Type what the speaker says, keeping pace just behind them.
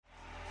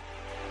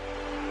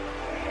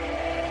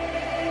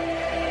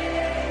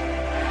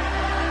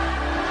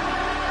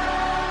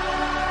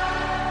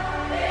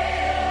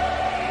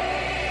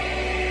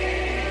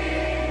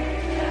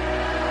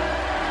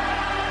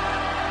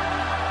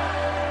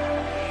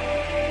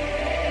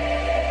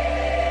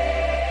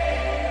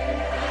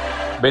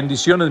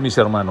Bendiciones, mis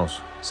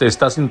hermanos. Se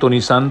está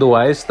sintonizando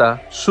a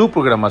esta su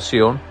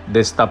programación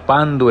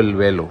Destapando el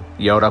Velo.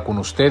 Y ahora con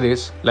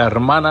ustedes, la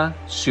hermana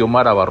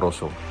Siomara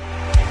Barroso.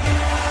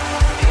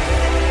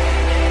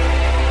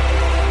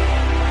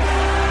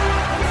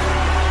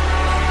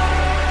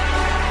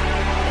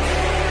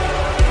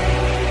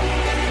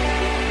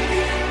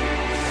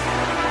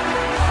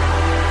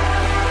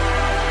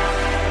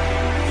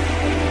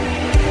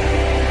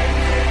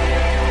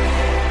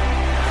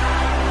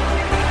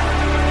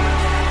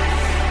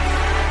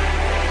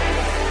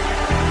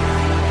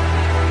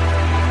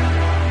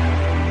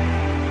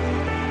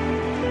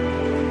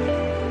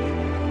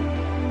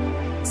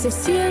 Se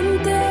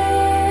siente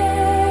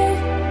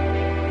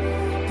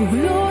tu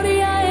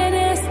gloria en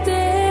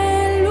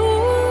este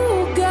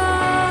lugar.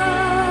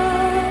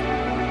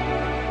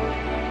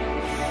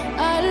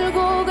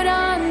 Algo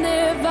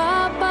grande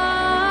va a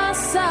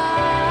pasar.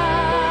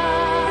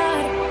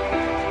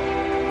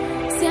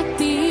 Se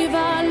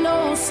activa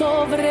lo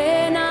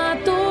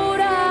sobrenatural.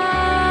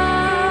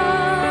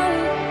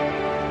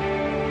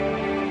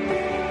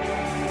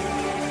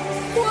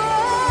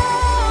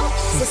 ¡Wow!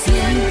 Se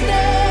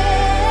siente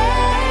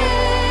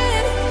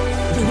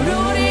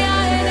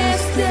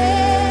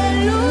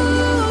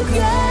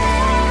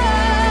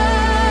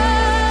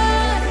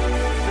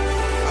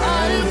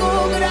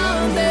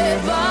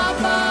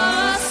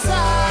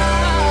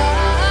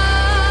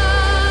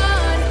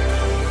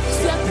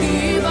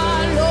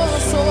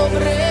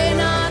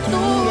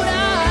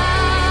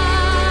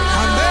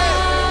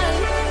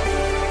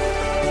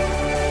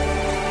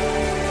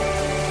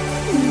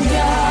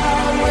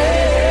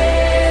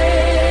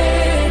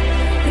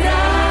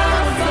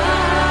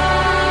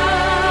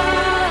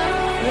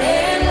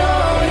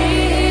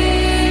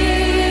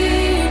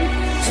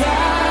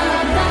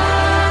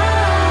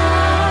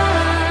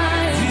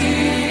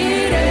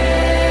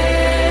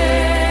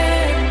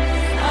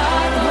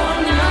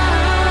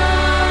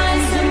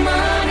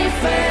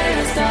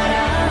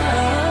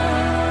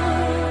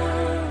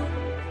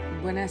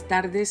Buenas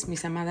tardes,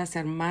 mis amadas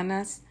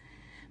hermanas.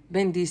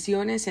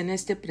 Bendiciones en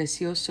este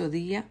precioso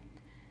día.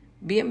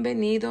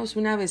 Bienvenidos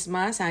una vez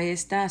más a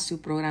esta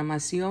su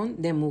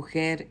programación de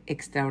Mujer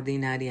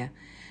Extraordinaria.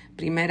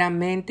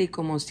 Primeramente y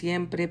como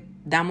siempre,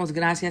 damos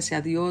gracias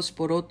a Dios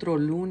por otro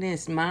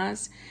lunes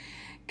más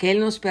que Él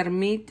nos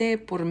permite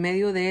por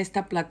medio de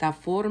esta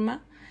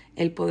plataforma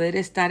el poder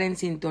estar en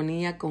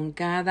sintonía con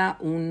cada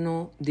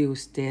uno de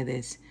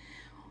ustedes.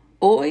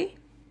 Hoy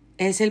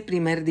es el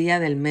primer día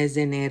del mes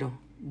de enero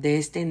de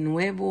este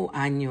nuevo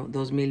año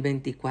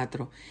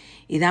 2024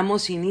 y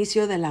damos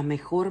inicio de la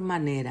mejor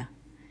manera,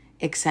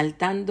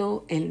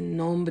 exaltando el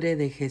nombre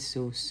de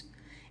Jesús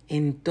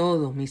en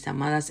todo, mis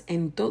amadas,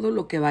 en todo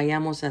lo que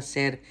vayamos a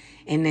hacer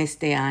en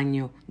este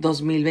año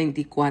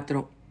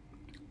 2024.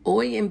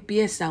 Hoy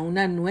empieza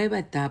una nueva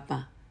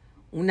etapa,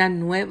 una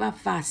nueva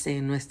fase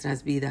en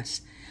nuestras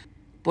vidas,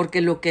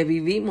 porque lo que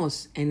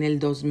vivimos en el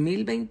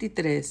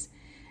 2023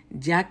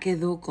 ya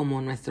quedó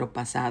como nuestro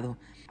pasado.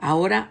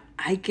 Ahora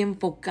hay que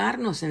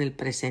enfocarnos en el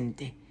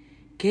presente.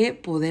 ¿Qué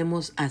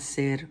podemos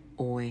hacer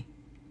hoy?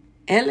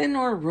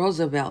 Eleanor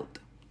Roosevelt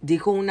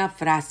dijo una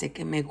frase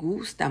que me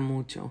gusta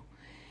mucho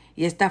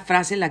y esta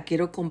frase la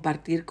quiero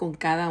compartir con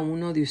cada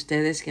uno de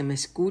ustedes que me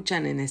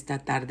escuchan en esta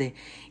tarde.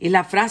 Y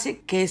la frase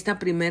que esta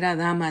primera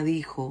dama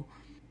dijo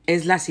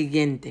es la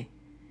siguiente: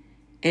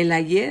 el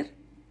ayer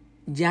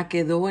ya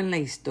quedó en la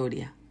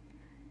historia.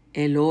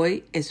 El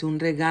hoy es un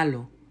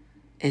regalo.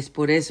 Es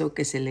por eso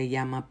que se le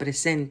llama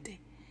presente.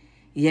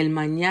 Y el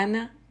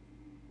mañana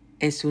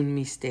es un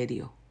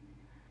misterio.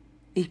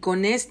 Y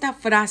con esta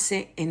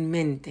frase en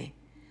mente,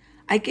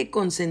 hay que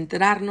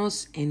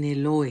concentrarnos en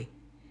el hoy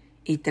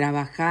y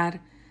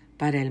trabajar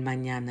para el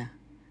mañana,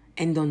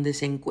 en donde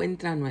se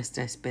encuentra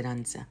nuestra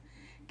esperanza,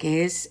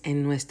 que es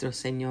en nuestro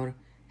Señor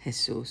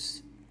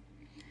Jesús.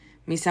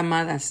 Mis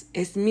amadas,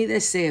 es mi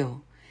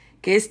deseo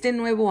que este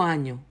nuevo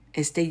año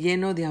esté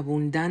lleno de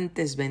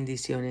abundantes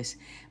bendiciones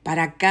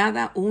para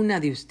cada una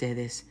de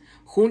ustedes,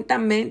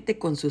 juntamente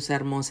con sus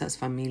hermosas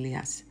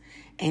familias,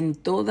 en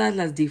todas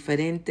las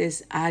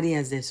diferentes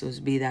áreas de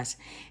sus vidas,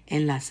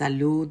 en la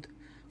salud,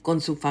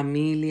 con su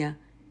familia,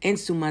 en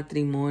su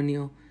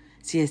matrimonio,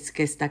 si es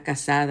que está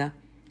casada,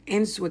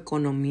 en su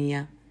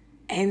economía,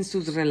 en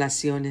sus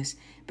relaciones,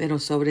 pero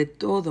sobre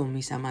todo,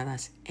 mis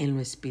amadas, en lo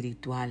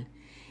espiritual.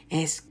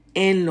 Es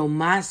en lo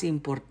más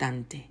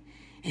importante,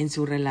 en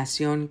su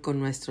relación con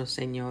nuestro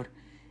Señor,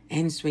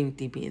 en su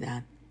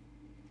intimidad.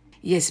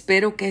 Y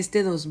espero que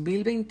este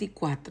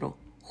 2024,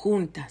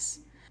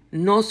 juntas,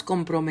 nos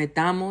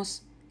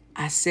comprometamos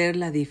a hacer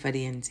la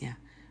diferencia,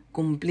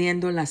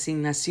 cumpliendo la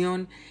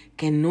asignación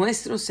que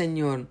nuestro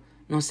Señor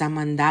nos ha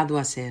mandado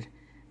hacer,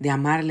 de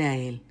amarle a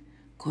Él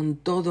con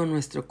todo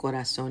nuestro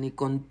corazón y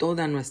con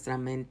toda nuestra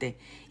mente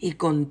y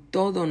con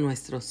todo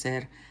nuestro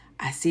ser,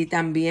 así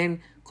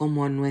también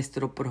como a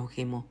nuestro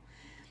prójimo.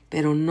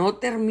 Pero no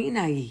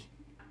termina ahí.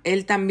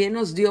 Él también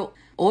nos dio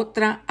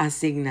otra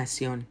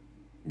asignación,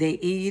 de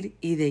ir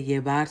y de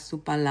llevar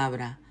su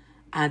palabra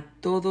a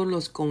todos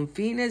los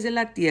confines de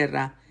la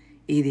tierra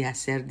y de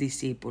hacer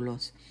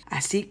discípulos.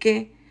 Así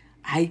que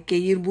hay que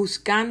ir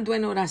buscando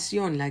en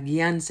oración la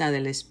guianza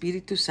del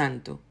Espíritu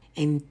Santo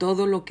en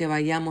todo lo que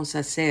vayamos a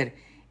hacer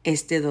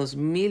este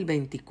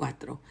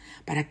 2024,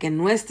 para que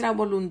nuestra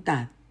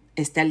voluntad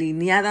esté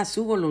alineada a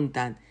su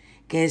voluntad,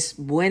 que es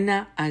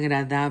buena,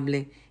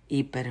 agradable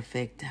y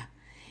perfecta.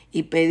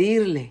 Y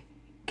pedirle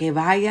que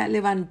vaya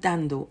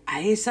levantando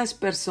a esas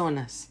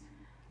personas,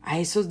 a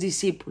esos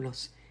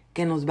discípulos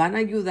que nos van a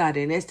ayudar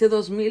en este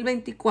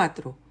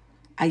 2024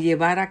 a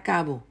llevar a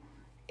cabo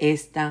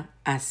esta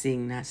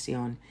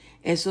asignación.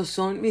 Esos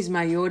son mis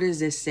mayores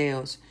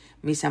deseos,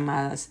 mis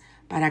amadas,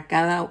 para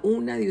cada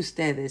una de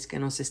ustedes que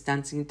nos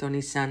están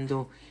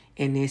sintonizando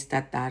en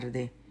esta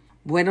tarde.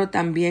 Bueno,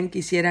 también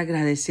quisiera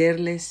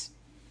agradecerles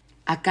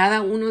a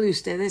cada uno de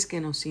ustedes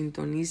que nos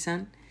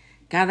sintonizan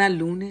cada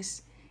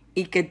lunes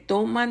y que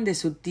toman de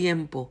su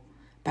tiempo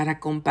para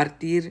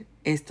compartir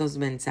estos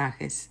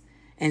mensajes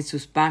en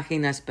sus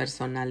páginas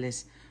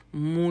personales.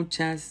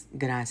 Muchas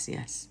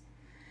gracias.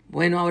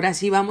 Bueno, ahora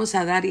sí vamos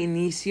a dar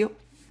inicio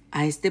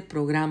a este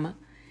programa,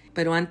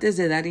 pero antes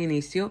de dar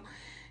inicio,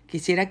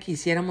 quisiera que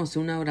hiciéramos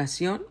una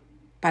oración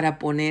para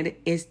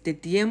poner este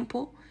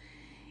tiempo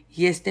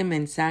y este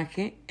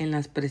mensaje en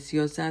las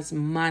preciosas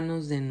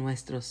manos de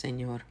nuestro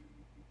Señor.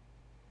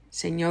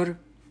 Señor,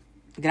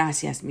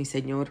 gracias, mi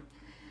Señor,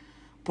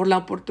 por la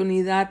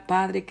oportunidad,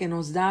 Padre, que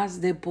nos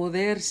das de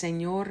poder,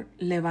 Señor,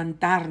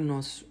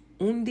 levantarnos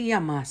un día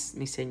más,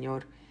 mi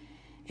Señor,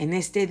 en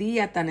este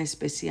día tan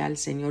especial,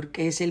 Señor,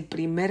 que es el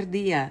primer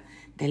día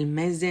del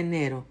mes de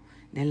enero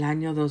del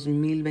año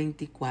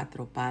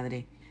 2024,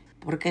 Padre,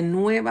 porque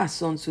nuevas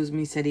son sus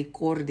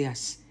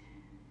misericordias,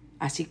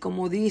 así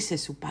como dice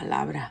su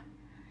palabra.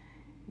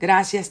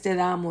 Gracias te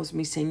damos,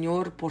 mi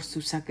Señor, por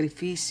su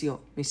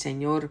sacrificio, mi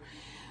Señor,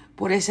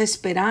 por esa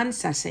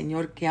esperanza,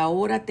 Señor, que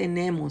ahora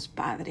tenemos,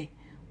 Padre,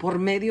 por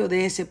medio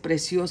de ese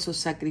precioso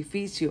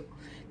sacrificio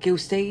que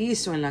usted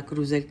hizo en la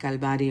cruz del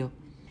Calvario.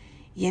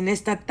 Y en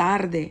esta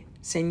tarde,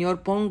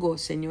 Señor, pongo,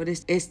 Señor,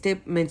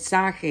 este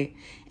mensaje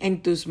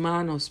en tus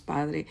manos,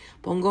 Padre.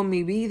 Pongo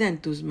mi vida en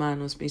tus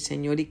manos, mi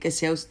Señor, y que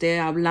sea usted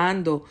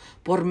hablando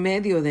por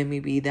medio de mi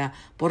vida,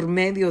 por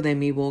medio de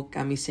mi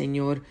boca, mi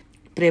Señor.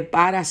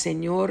 Prepara,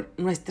 Señor,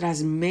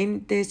 nuestras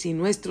mentes y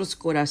nuestros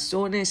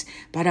corazones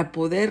para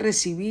poder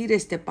recibir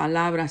esta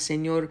palabra,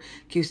 Señor,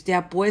 que usted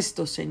ha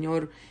puesto,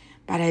 Señor,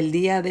 para el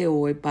día de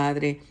hoy,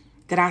 Padre.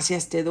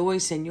 Gracias te doy,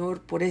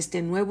 Señor, por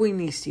este nuevo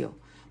inicio,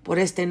 por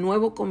este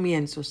nuevo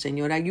comienzo,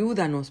 Señor.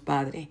 Ayúdanos,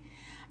 Padre,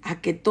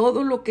 a que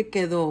todo lo que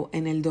quedó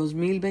en el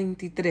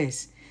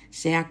 2023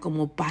 sea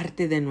como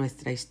parte de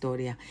nuestra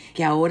historia.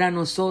 Que ahora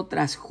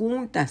nosotras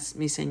juntas,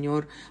 mi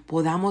Señor,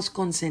 podamos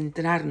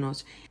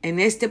concentrarnos en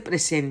este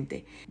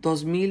presente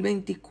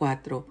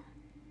 2024,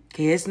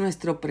 que es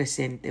nuestro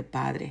presente,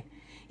 Padre.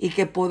 Y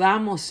que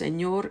podamos,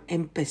 Señor,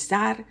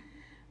 empezar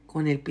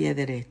con el pie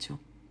derecho,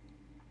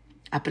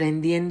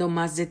 aprendiendo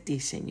más de ti,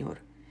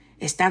 Señor,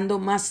 estando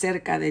más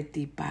cerca de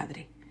ti,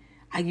 Padre.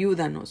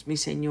 Ayúdanos, mi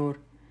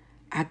Señor,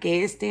 a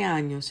que este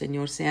año,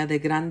 Señor, sea de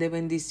grande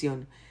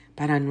bendición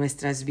para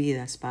nuestras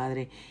vidas,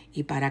 Padre,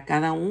 y para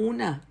cada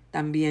una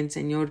también,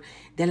 Señor,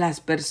 de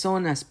las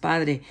personas,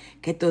 Padre,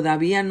 que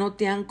todavía no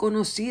te han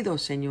conocido,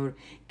 Señor,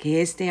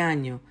 que este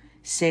año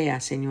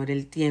sea, Señor,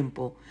 el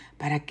tiempo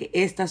para que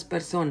estas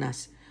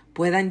personas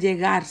puedan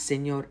llegar,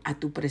 Señor, a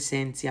tu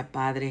presencia,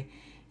 Padre,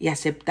 y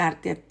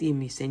aceptarte a ti,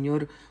 mi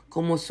Señor,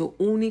 como su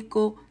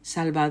único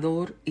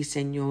Salvador y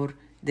Señor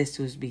de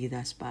sus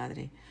vidas,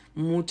 Padre.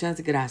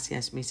 Muchas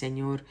gracias, mi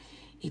Señor.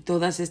 Y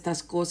todas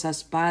estas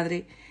cosas,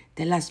 Padre,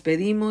 te las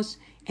pedimos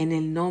en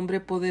el nombre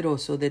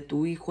poderoso de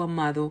tu Hijo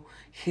amado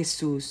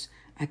Jesús,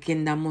 a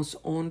quien damos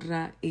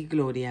honra y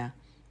gloria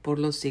por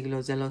los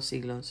siglos de los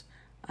siglos.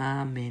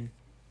 Amén.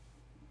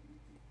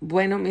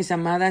 Bueno, mis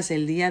amadas,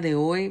 el día de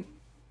hoy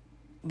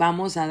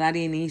vamos a dar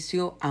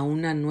inicio a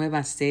una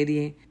nueva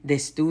serie de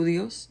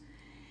estudios.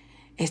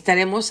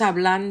 Estaremos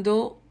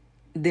hablando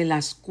de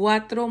las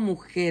 4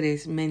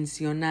 mujeres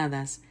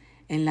mencionadas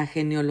en la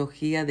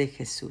genealogía de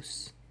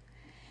Jesús.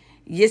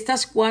 Y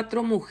estas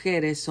 4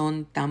 mujeres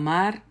son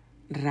Tamar,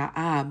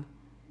 Rahab,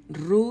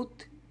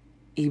 Ruth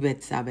y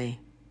Betsabé.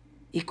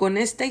 Y con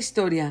esta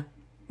historia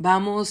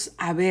vamos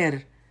a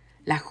ver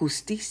la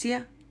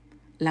justicia,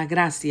 la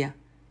gracia,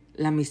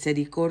 la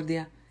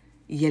misericordia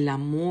y el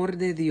amor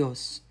de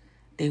Dios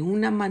de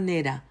una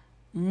manera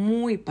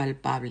muy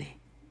palpable.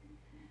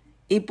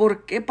 ¿Y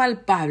por qué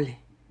palpable?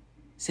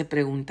 Se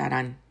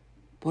preguntarán.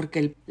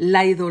 Porque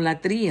la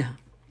idolatría,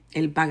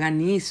 el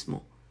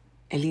paganismo,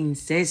 el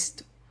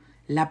incesto,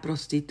 la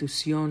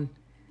prostitución,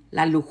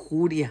 la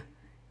lujuria,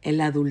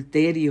 el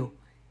adulterio,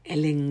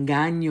 el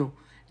engaño,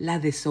 la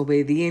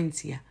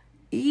desobediencia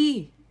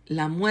y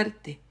la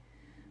muerte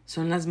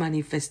son las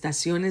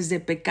manifestaciones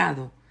de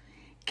pecado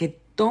que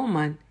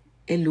toman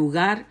el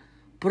lugar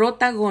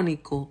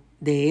protagónico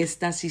de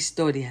estas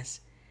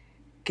historias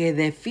que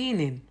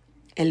definen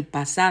el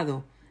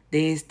pasado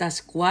de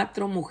estas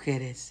 4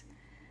 mujeres,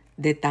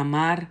 de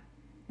Tamar,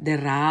 de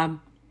Rahab,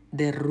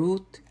 de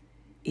Ruth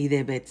y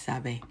de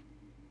Betsabé.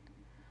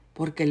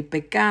 porque el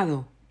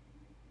pecado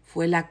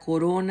fue la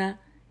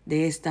corona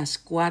de estas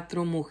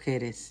 4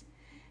 mujeres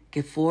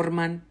que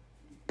forman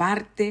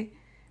parte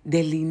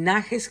del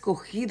linaje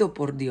escogido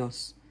por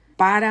Dios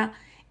para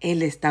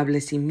el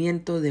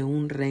establecimiento de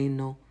un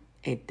reino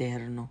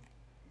eterno.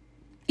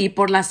 Y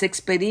por las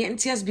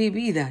experiencias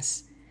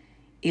vividas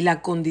y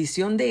la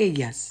condición de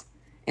ellas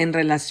en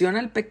relación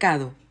al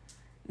pecado,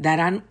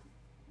 darán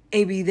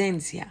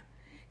evidencia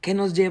que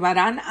nos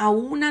llevarán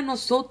aún a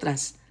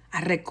nosotras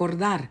a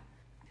recordar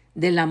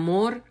del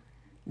amor,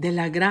 de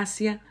la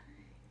gracia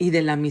y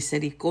de la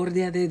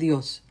misericordia de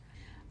Dios,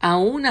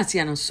 aún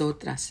hacia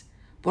nosotras,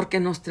 porque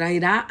nos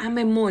traerá a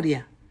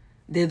memoria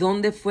de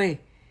dónde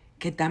fue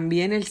que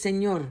también el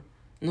Señor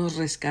nos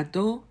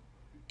rescató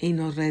y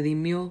nos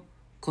redimió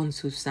con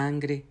su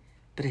sangre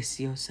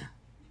preciosa.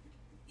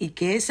 Y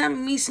que esa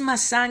misma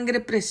sangre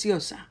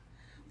preciosa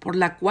por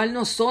la cual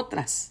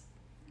nosotras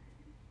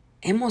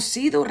hemos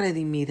sido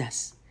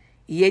redimidas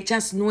y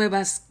hechas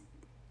nuevas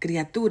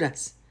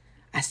criaturas,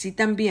 así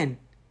también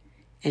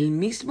el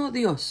mismo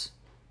Dios,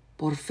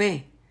 por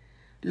fe,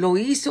 lo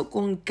hizo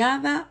con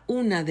cada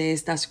una de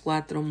estas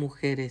 4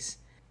 mujeres,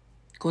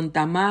 con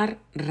Tamar,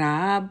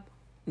 Rahab,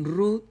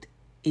 Ruth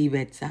y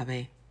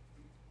Betsabé.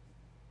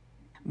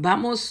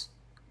 Vamos,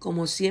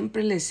 como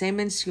siempre les he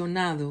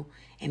mencionado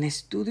en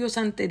estudios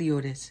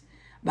anteriores,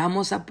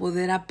 vamos a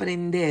poder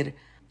aprender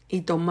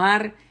y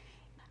tomar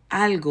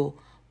algo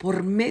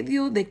por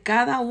medio de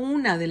cada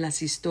una de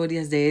las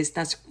historias de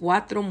estas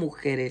 4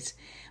 mujeres.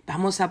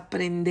 Vamos a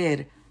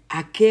aprender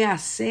a qué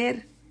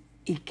hacer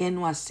y qué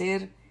no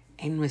hacer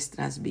en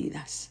nuestras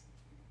vidas.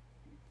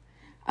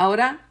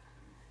 Ahora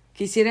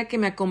quisiera que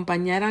me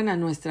acompañaran a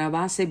nuestra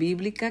base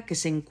bíblica que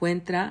se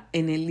encuentra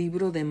en el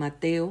libro de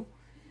Mateo,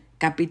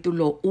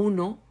 capítulo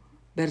 1,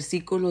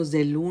 versículos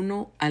del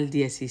 1 al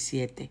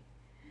 17.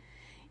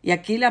 Y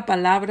aquí la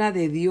palabra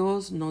de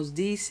Dios nos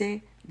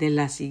dice de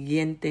la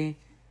siguiente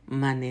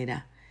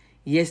manera,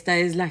 y esta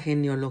es la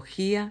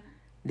genealogía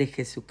de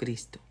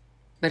Jesucristo.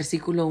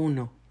 Versículo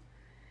 1.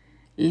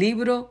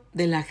 Libro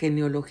de la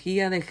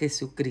genealogía de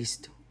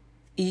Jesucristo,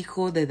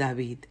 hijo de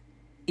David,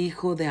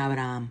 hijo de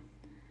Abraham.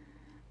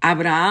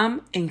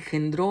 Abraham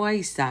engendró a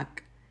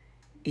Isaac,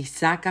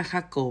 Isaac a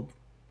Jacob,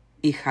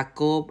 y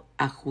Jacob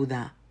a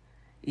Judá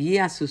y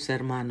a sus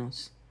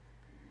hermanos.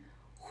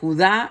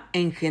 Judá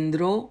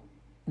engendró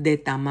de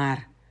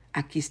Tamar,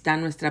 aquí está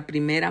nuestra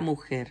primera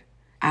mujer,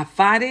 a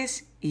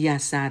Fares y a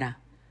Sara,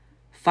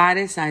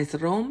 Fares a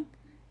Esrom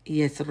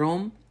y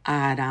Esrom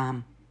a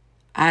Aram.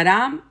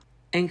 Aram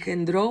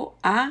engendró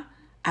a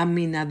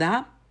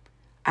Aminadab,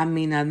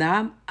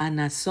 Aminadab a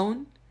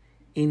Nazón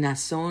y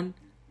Nazón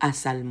a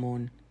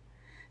Salmón.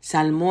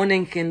 Salmón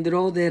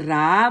engendró de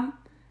Rahab,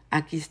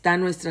 aquí está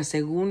nuestra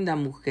segunda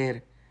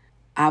mujer,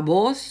 a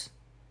Boz,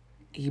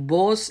 y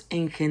Boz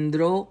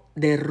engendró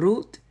de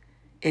Ruth,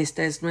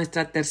 esta es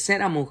nuestra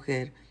tercera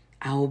mujer,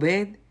 a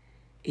Obed,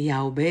 y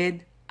a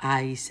Obed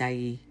a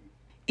Isaí.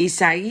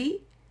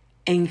 Isaí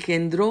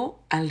engendró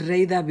al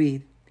rey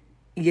David,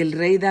 y el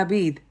rey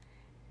David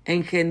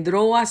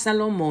engendró a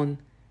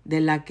Salomón,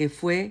 de la que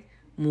fue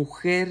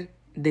mujer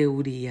de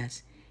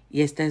Urías.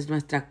 Y esta es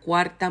nuestra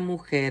cuarta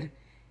mujer,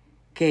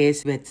 que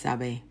es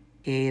Betsabé,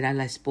 que era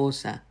la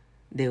esposa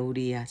de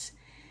Urías.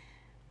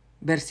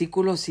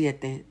 Versículo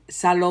 7.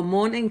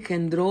 Salomón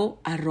engendró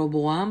a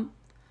Roboam,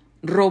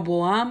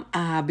 Roboam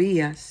a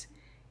Abías,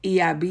 y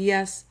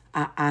Abías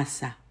a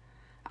Asa.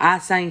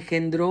 Asa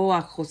engendró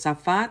a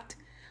Josafat,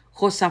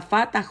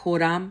 Josafat a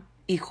Joram,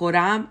 y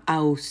Joram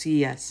a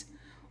Usías.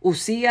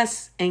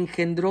 Usías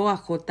engendró a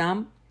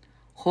Jotam,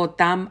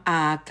 Jotam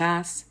a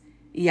Acaz,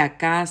 y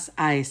Acaz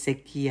a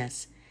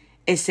Ezequías.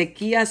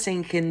 Ezequías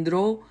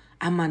engendró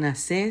a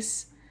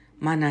Manasés,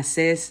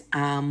 Manasés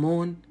a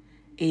Amón,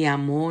 y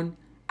Amón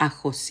a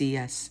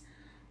Josías.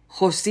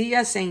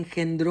 Josías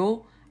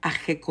engendró a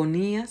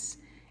Jeconías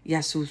y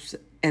a sus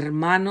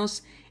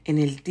hermanos en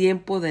el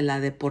tiempo de la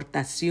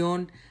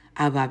deportación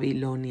a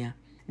Babilonia.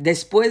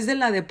 Después de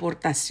la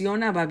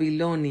deportación a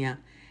Babilonia,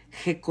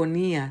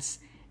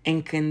 Jeconías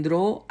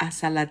engendró a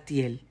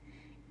Salatiel,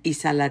 y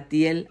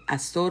Salatiel a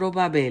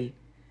Zorobabel.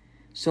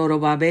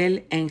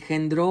 Zorobabel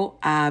engendró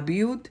a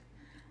Abiud,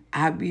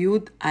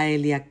 Abiud a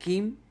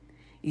Eliakim,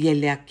 y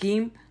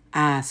Eliakim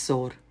a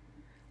Azor.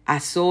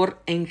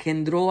 Azor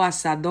engendró a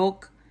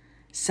Sadoc,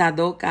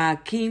 Sadoc a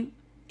Akim,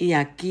 y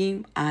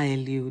Akim a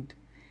Eliud.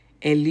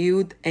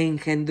 Eliud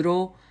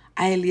engendró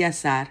a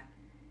Eleazar,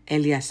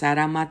 Eleazar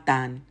a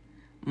Matán,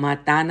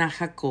 Matán a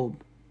Jacob.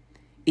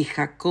 Y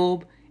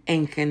Jacob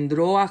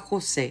engendró a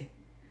José,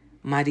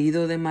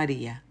 marido de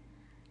María,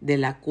 de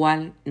la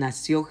cual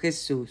nació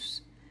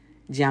Jesús,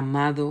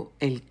 llamado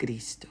el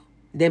Cristo.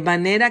 De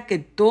manera que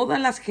todas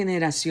las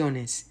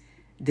generaciones,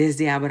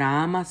 desde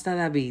Abraham hasta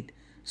David,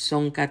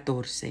 son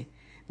 14.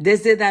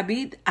 Desde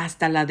David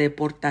hasta la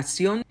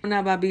deportación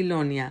a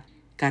Babilonia,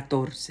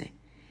 14.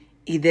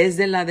 Y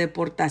desde la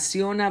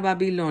deportación a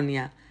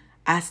Babilonia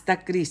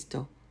hasta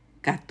Cristo,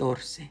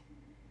 14.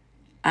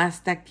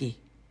 Hasta aquí.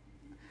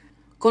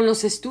 Con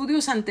los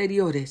estudios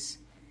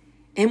anteriores,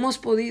 hemos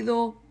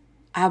podido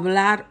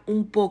hablar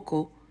un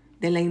poco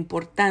de la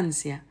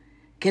importancia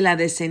que la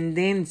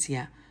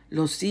descendencia,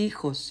 los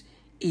hijos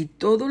y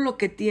todo lo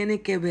que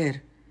tiene que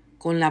ver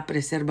con la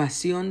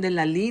preservación de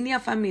la línea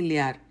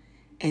familiar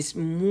es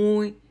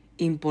muy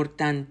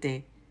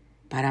importante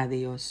para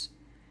Dios.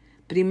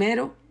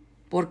 Primero,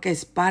 porque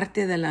es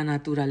parte de la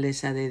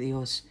naturaleza de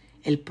Dios,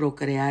 el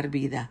procrear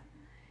vida.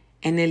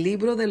 En el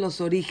libro de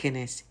los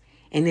Orígenes,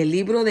 en el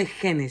libro de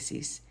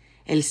Génesis,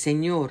 el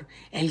Señor,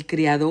 el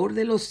Creador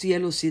de los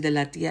cielos y de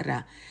la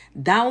tierra,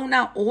 da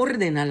una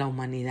orden a la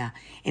humanidad,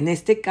 en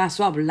este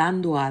caso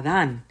hablando a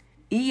Adán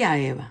y a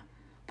Eva,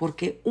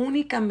 porque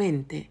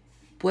únicamente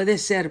puede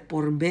ser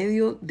por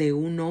medio de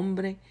un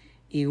hombre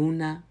y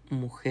una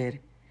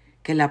mujer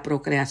que la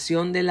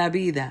procreación de la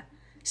vida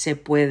se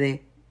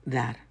puede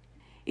dar.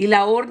 Y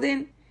la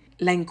orden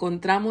la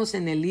encontramos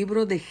en el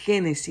libro de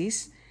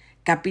Génesis,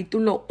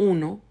 capítulo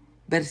 1,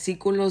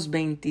 versículos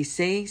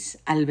 26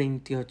 al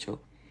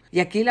 28. Y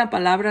aquí la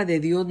palabra de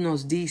Dios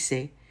nos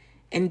dice: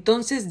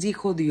 entonces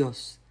dijo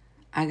Dios,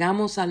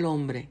 hagamos al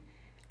hombre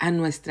a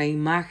nuestra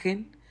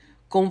imagen,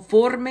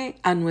 conforme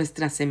a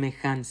nuestra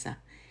semejanza,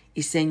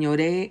 y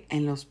señoree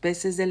en los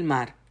peces del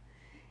mar,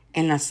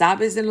 en las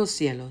aves de los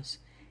cielos,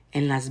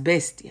 en las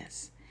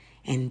bestias,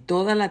 en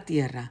toda la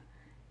tierra,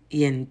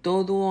 y en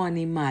todo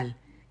animal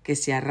que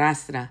se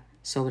arrastra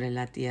sobre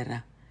la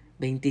tierra.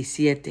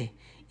 27.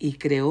 Y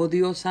creó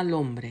Dios al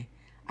hombre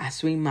a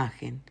su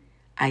imagen,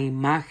 a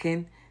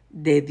imagen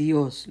de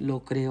Dios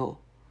lo creó,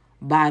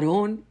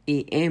 varón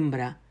y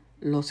hembra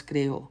los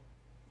creó.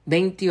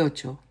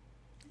 28.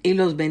 Y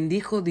los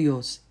bendijo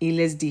Dios y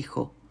les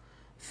dijo: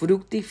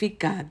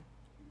 fructificad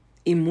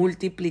y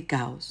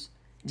multiplicaos,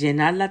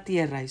 llenad la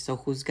tierra y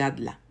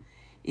sojuzgadla,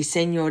 y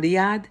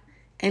señoread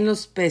en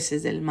los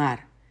peces del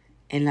mar,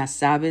 en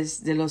las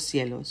aves de los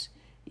cielos,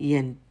 y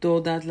en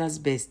todas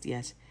las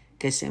bestias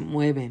que se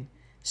mueven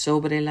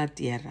sobre la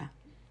tierra.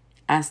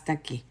 Hasta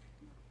aquí.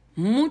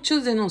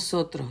 Muchos de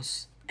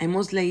nosotros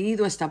hemos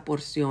leído esta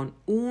porción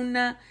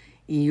una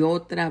y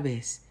otra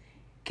vez,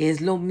 que es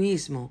lo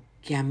mismo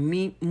que a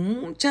mí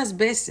muchas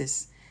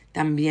veces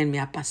también me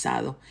ha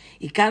pasado.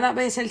 Y cada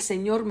vez el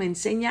Señor me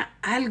enseña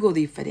algo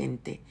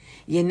diferente.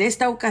 Y en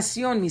esta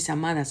ocasión, mis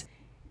amadas,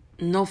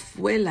 no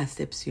fue la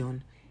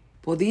excepción.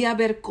 Podía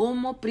ver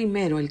cómo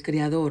primero el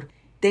Creador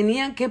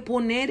tenía que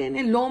poner en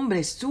el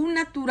hombre su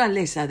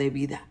naturaleza de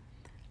vida,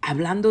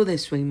 hablando de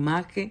su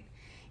imagen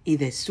y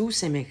de su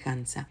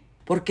semejanza,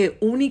 porque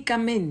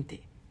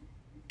únicamente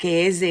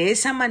que es de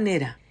esa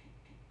manera,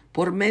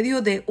 por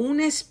medio de un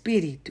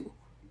espíritu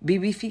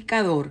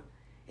vivificador,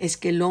 es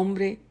que el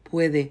hombre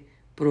puede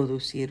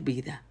producir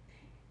vida.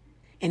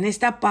 En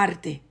esta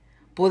parte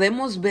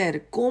podemos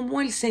ver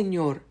cómo el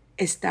Señor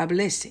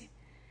establece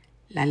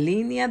la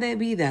línea de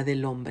vida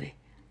del hombre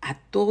a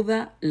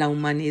toda la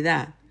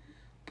humanidad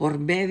por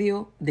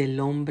medio del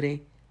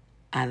hombre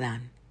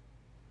Adán,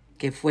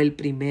 que fue el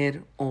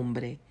primer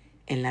hombre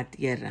en la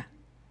tierra.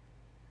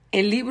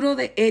 El libro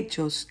de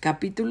Hechos,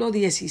 capítulo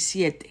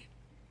 17,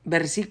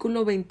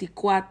 versículo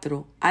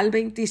 24 al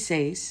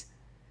 26,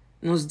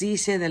 nos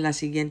dice de la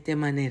siguiente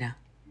manera: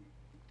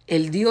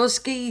 el Dios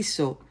que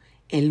hizo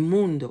el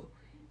mundo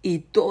y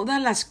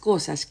todas las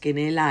cosas que en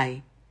él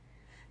hay,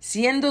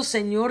 siendo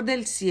Señor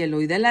del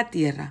cielo y de la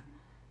tierra,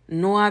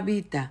 no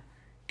habita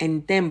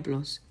en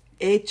templos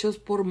hechos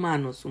por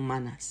manos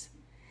humanas,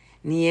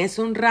 ni es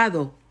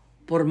honrado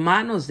por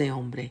manos de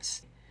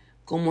hombres,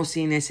 como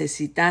si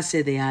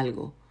necesitase de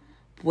algo,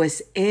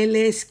 pues Él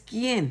es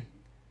quien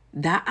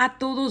da a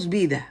todos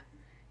vida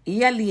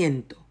y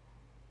aliento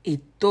y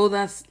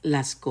todas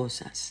las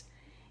cosas,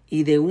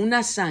 y de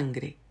una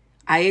sangre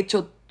ha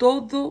hecho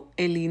todo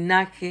el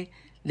linaje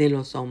de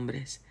los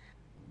hombres,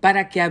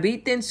 para que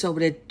habiten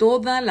sobre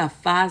toda la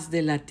faz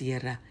de la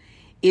tierra,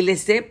 y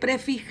les he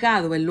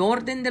prefijado el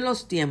orden de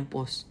los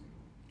tiempos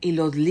y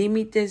los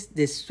límites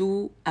de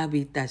su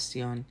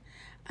habitación.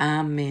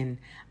 Amén.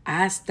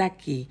 Hasta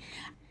aquí.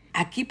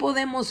 Aquí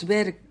podemos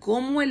ver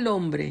cómo el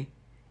hombre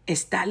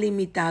está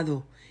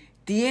limitado,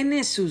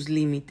 tiene sus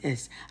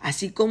límites,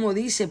 así como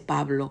dice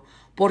Pablo,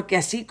 porque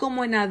así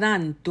como en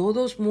Adán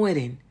todos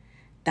mueren,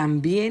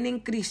 también en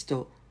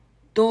Cristo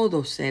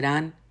todos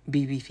serán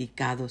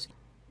vivificados.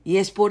 Y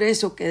es por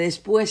eso que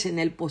después en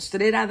el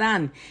postrer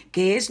Adán,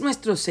 que es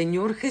nuestro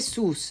Señor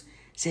Jesús,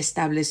 se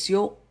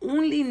estableció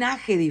un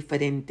linaje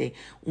diferente,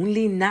 un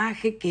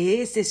linaje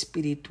que es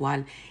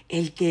espiritual,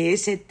 el que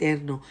es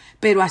eterno.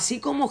 Pero así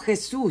como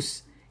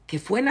Jesús, que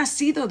fue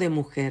nacido de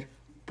mujer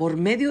por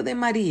medio de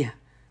María,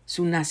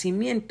 su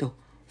nacimiento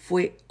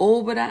fue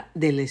obra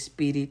del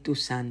Espíritu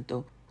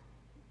Santo.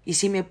 Y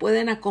si me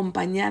pueden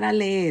acompañar a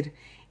leer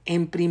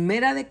en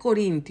 1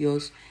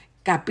 Corintios,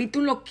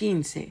 capítulo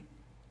 15,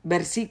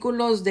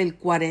 versículos del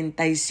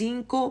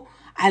 45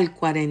 al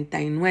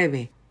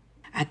 49.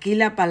 Aquí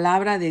la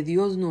palabra de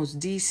Dios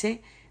nos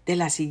dice de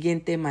la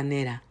siguiente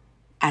manera: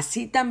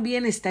 así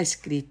también está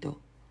escrito,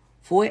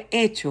 fue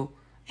hecho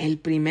el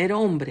primer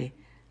hombre,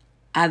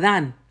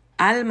 Adán,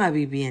 alma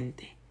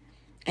viviente,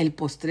 el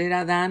postrer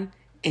Adán,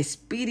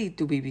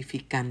 espíritu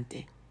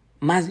vivificante.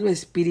 Mas lo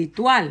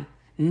espiritual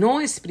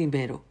no es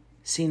primero,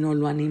 sino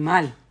lo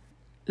animal,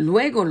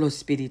 luego lo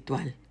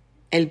espiritual.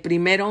 El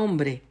primer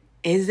hombre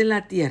es de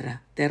la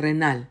tierra,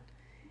 terrenal.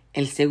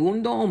 El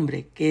segundo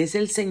hombre, que es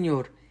el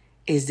Señor,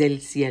 es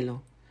del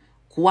cielo.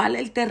 ¿Cuál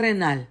el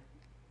terrenal?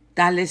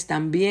 Tales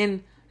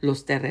también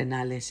los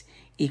terrenales.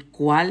 ¿Y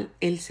cuál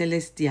el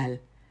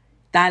celestial?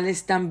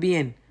 Tales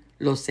también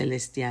los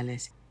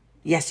celestiales.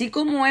 Y así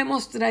como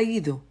hemos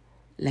traído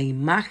la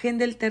imagen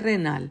del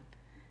terrenal,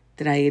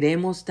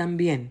 traeremos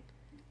también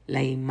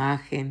la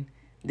imagen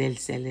del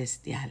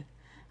celestial.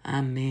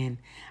 Amén.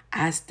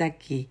 Hasta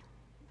aquí.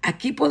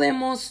 Aquí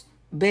podemos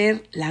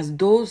ver las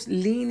dos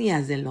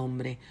líneas del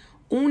hombre,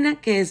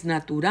 una que es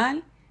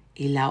natural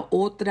y la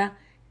otra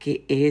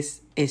que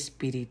es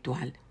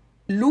espiritual.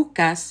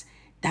 Lucas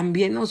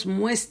también nos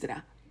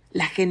muestra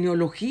la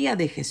genealogía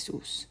de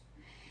Jesús.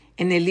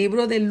 En el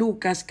libro de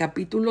Lucas,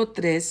 capítulo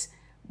 3,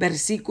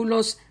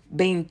 versículos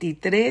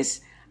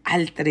 23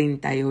 al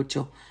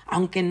 38,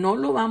 aunque no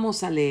lo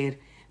vamos a leer,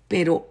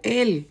 pero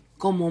él,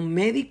 como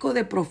médico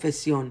de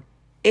profesión,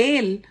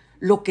 él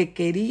lo que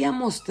quería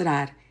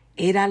mostrar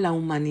era la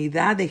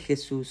humanidad de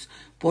Jesús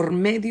por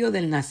medio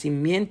del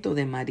nacimiento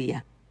de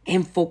María,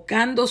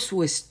 enfocando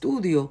su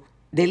estudio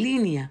de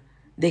línea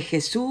de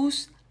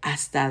Jesús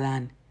hasta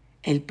Adán,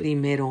 el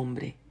primer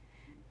hombre.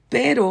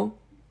 Pero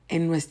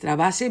en nuestra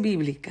base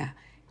bíblica,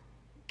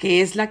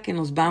 que es en la que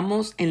nos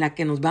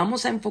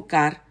vamos a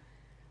enfocar,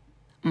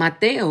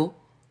 Mateo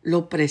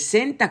lo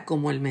presenta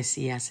como el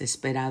Mesías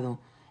esperado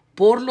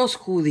por los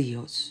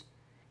judíos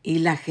y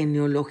la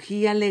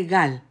genealogía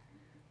legal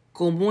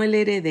como el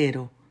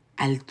heredero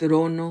al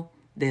trono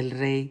del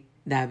rey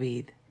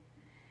David.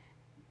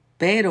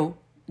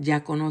 Pero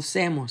ya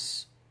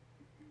conocemos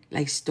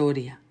la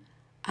historia,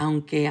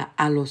 aunque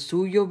a lo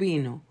suyo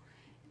vino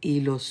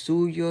y los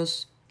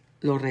suyos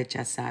lo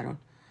rechazaron.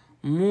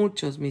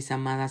 Muchos, mis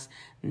amadas,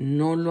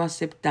 no lo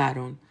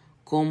aceptaron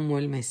como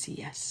el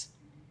Mesías.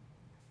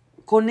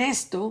 Con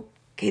esto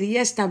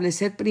quería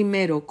establecer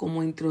primero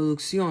como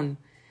introducción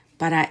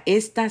para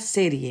esta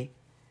serie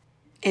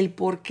el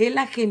por qué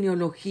la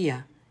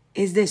genealogía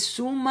es de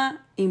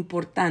suma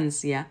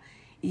importancia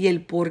y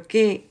el por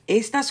qué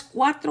estas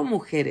 4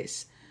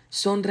 mujeres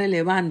son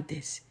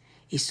relevantes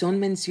y son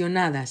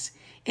mencionadas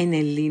en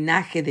el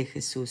linaje de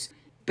Jesús.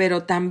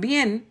 Pero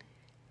también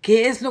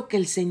qué es lo que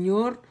el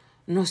Señor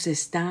nos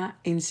está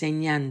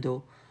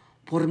enseñando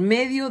por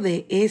medio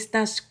de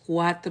estas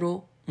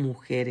 4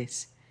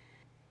 mujeres.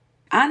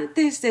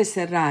 Antes de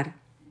cerrar,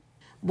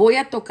 voy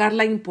a tocar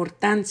la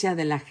importancia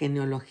de la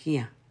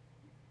genealogía.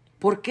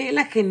 ¿Por qué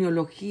la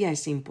genealogía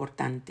es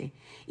importante?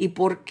 ¿Y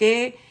por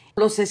qué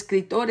los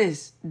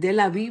escritores de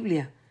la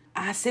Biblia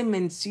hacen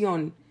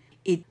mención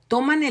y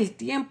toman el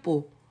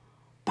tiempo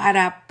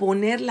para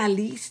poner la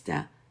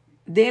lista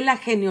de la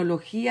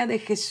genealogía de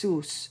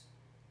Jesús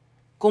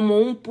como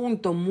un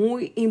punto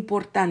muy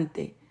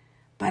importante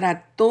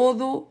para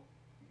todo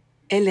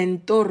el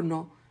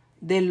entorno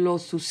de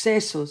los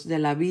sucesos de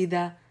la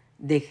vida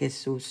de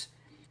Jesús?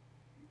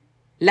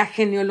 La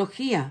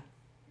genealogía,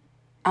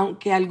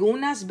 aunque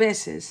algunas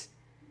veces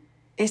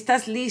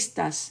estas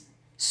listas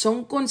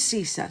son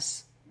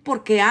concisas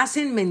porque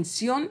hacen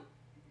mención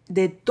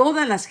de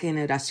todas las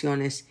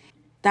generaciones,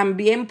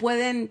 también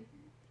pueden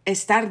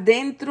estar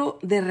dentro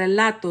de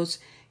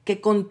relatos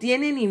que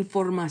contienen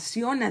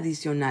información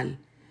adicional,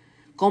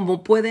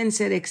 como pueden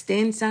ser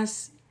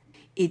extensas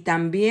y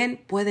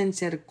también pueden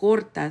ser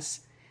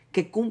cortas,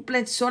 que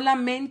cumplen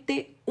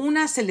solamente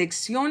una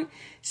selección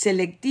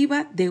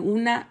selectiva de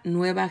una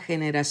nueva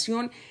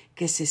generación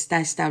que se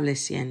está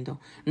estableciendo,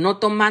 no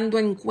tomando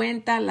en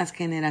cuenta las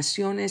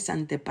generaciones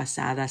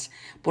antepasadas,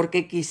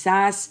 porque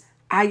quizás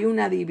hay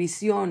una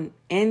división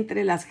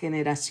entre las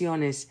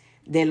generaciones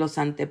de los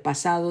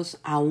antepasados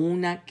a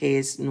una que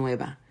es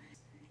nueva.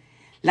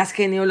 Las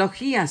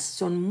genealogías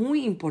son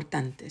muy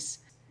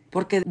importantes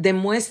porque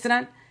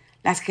demuestran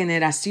las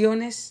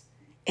generaciones,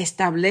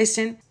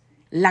 establecen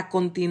la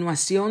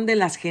continuación de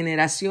las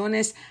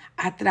generaciones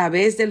a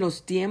través de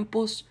los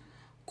tiempos,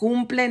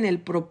 cumplen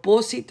el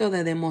propósito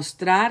de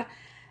demostrar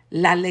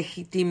la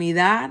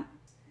legitimidad,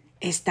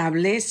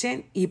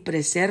 establecen y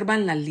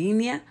preservan la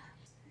línea,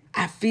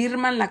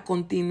 afirman la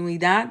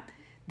continuidad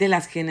de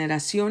las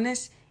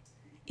generaciones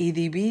y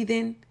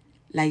dividen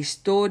la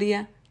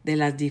historia de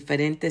las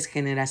diferentes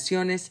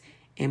generaciones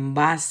en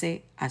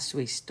base a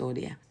su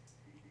historia.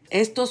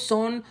 Estos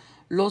son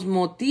los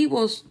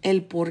motivos,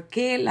 el por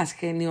qué las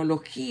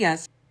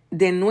genealogías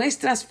de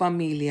nuestras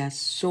familias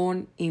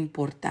son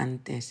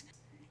importantes,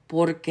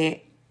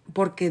 porque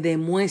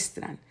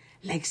demuestran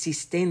la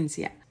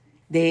existencia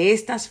de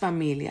estas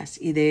familias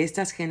y de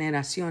estas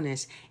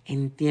generaciones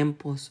en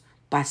tiempos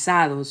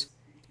pasados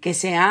que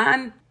se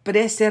han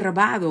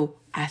preservado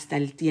hasta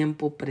el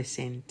tiempo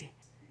presente.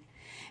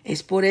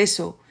 Es por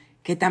eso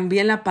que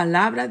también la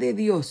palabra de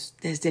Dios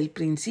desde el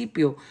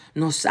principio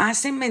nos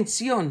hace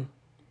mención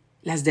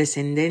las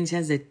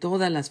descendencias de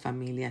todas las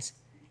familias,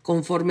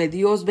 conforme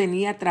Dios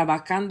venía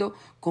trabajando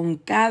con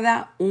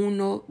cada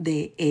uno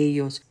de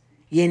ellos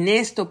Y en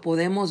esto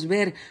podemos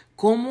ver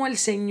cómo el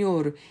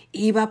Señor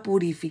iba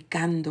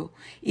purificando,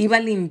 iba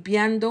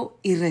limpiando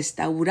y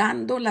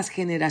restaurando las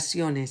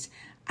generaciones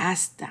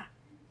hasta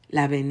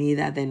la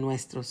venida de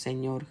nuestro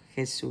Señor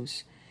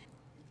Jesús.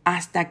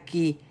 Hasta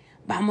aquí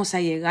vamos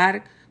a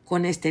llegar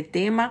con este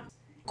tema.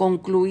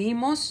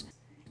 Concluimos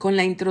con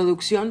la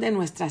introducción de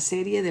nuestra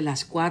serie de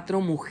las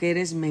 4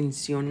 mujeres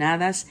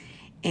mencionadas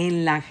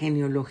en la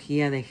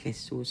genealogía de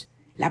Jesús.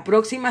 La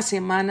próxima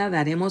semana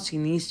daremos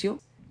inicio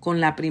con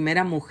la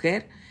primera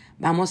mujer.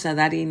 Vamos a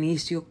dar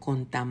inicio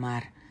con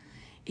Tamar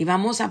y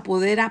vamos a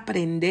poder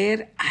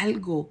aprender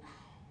algo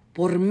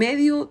por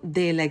medio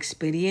de la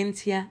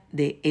experiencia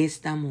de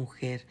esta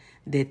mujer,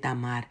 de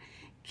Tamar.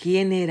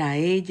 ¿Quién era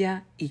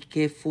ella y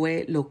qué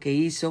fue lo que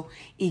hizo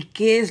y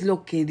qué es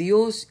lo que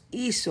Dios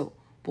hizo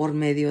por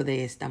medio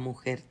de esta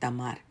mujer,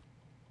 Tamar?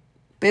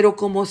 Pero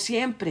como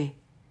siempre,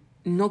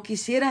 no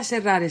quisiera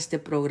cerrar este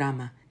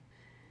programa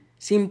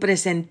sin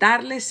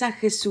presentarles a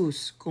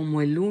Jesús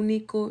como el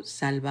único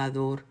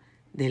Salvador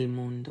del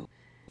mundo.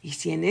 Y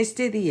si en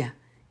este día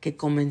que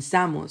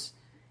comenzamos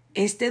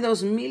este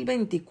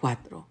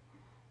 2024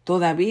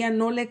 todavía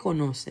no le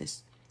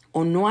conoces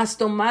o no has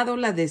tomado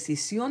la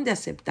decisión de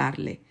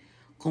aceptarle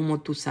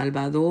como tu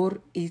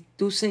Salvador y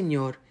tu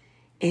Señor,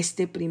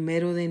 este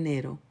 1 de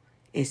enero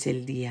es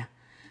el día.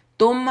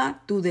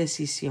 Toma tu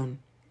decisión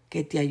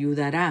que te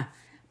ayudará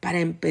para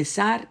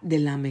empezar de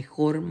la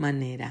mejor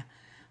manera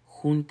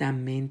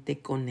juntamente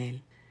con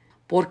Él,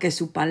 porque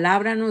su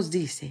palabra nos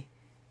dice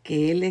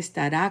que Él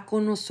estará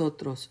con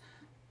nosotros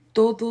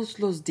todos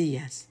los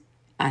días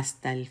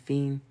hasta el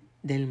fin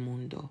del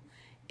mundo.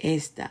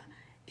 Esta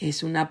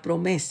es una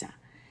promesa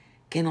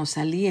que nos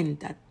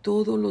alienta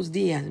todos los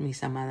días,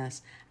 mis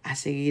amadas, a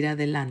seguir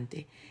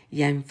adelante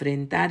y a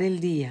enfrentar el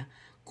día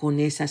con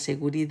esa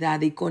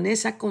seguridad y con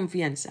esa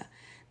confianza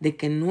de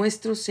que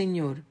nuestro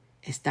Señor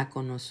está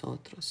con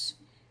nosotros.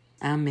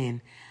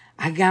 Amén.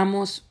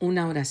 Hagamos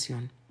una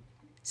oración.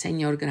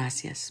 Señor,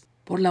 gracias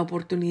por la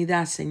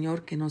oportunidad,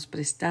 Señor, que nos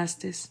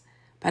prestaste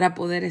para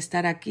poder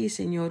estar aquí,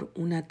 Señor,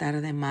 una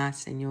tarde más,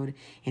 Señor,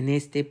 en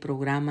este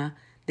programa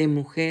de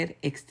Mujer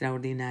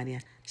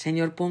Extraordinaria.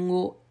 Señor,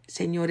 pongo,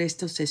 Señor,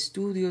 estos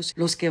estudios,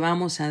 los que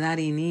vamos a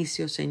dar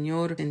inicio,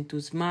 Señor, en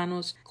tus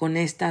manos con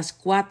estas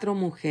 4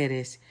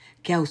 mujeres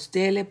que a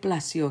usted le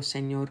plació,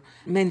 Señor,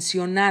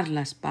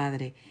 mencionarlas,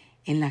 Padre,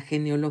 en la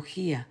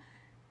genealogía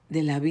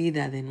de la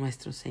vida de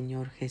nuestro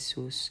Señor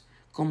Jesús,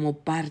 como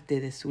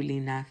parte de su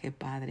linaje,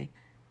 Padre.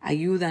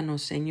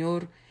 Ayúdanos,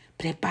 Señor,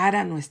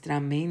 prepara nuestra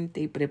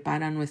mente y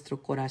prepara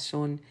nuestro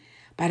corazón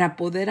para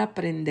poder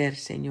aprender,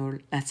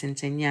 Señor, las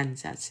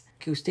enseñanzas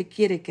que usted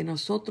quiere que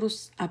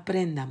nosotros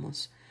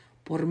aprendamos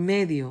por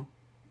medio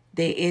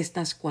de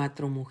estas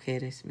 4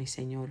 mujeres, mi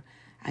Señor.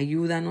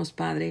 Ayúdanos,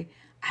 Padre,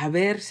 a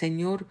ver,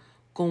 Señor,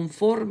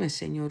 conforme,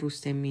 Señor,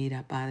 usted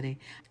mira, Padre.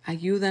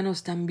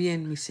 Ayúdanos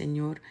también, mi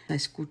Señor, a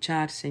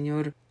escuchar,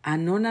 Señor, a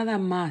no nada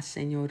más,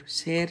 Señor,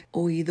 ser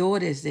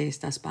oidores de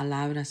estas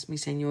palabras, mi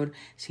Señor,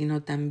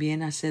 sino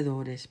también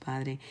hacedores,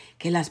 Padre.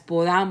 Que las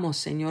podamos,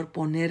 Señor,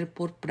 poner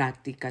por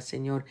práctica,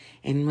 Señor,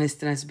 en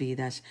nuestras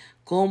vidas,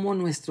 como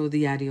nuestro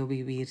diario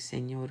vivir,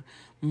 Señor.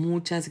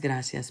 Muchas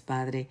gracias,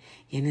 Padre.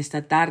 Y en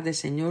esta tarde,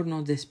 Señor,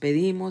 nos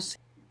despedimos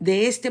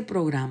de este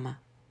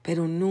programa,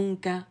 pero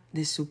nunca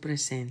de su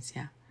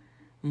presencia.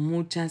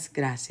 Muchas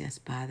gracias,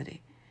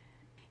 Padre.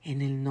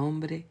 En el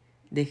nombre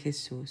de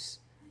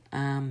Jesús.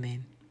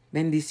 Amén.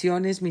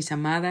 Bendiciones, mis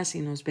amadas,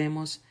 y nos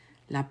vemos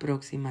la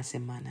próxima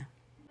semana.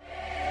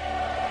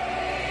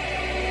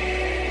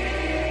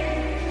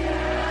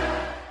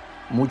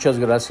 Muchas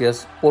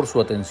gracias por su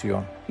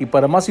atención. Y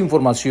para más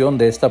información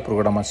de esta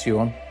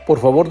programación, por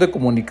favor de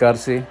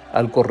comunicarse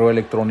al correo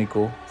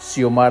electrónico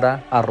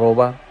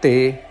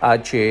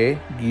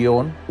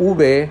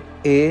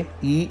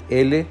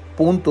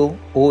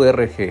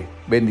siomara@the-veil.org.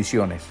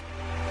 Bendiciones.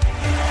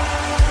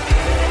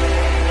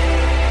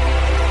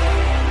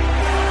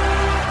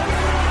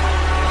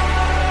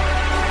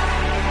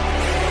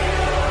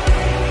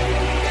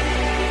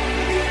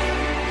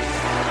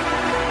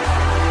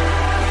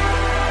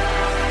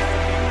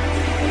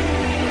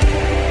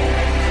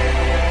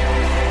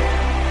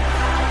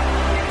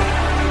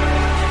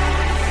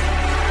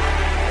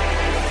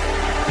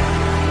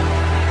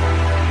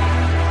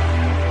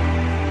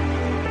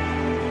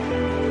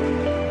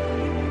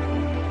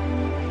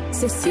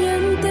 Se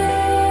siente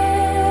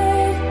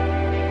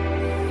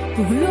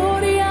tu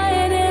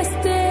gloria en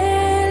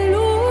este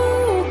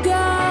lugar.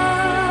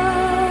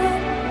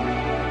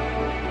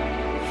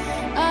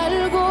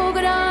 Algo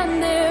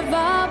grande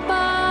va a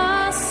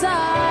pasar.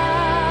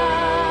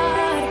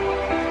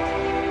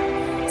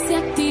 Se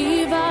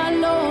activa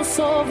lo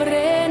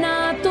sobrenatural.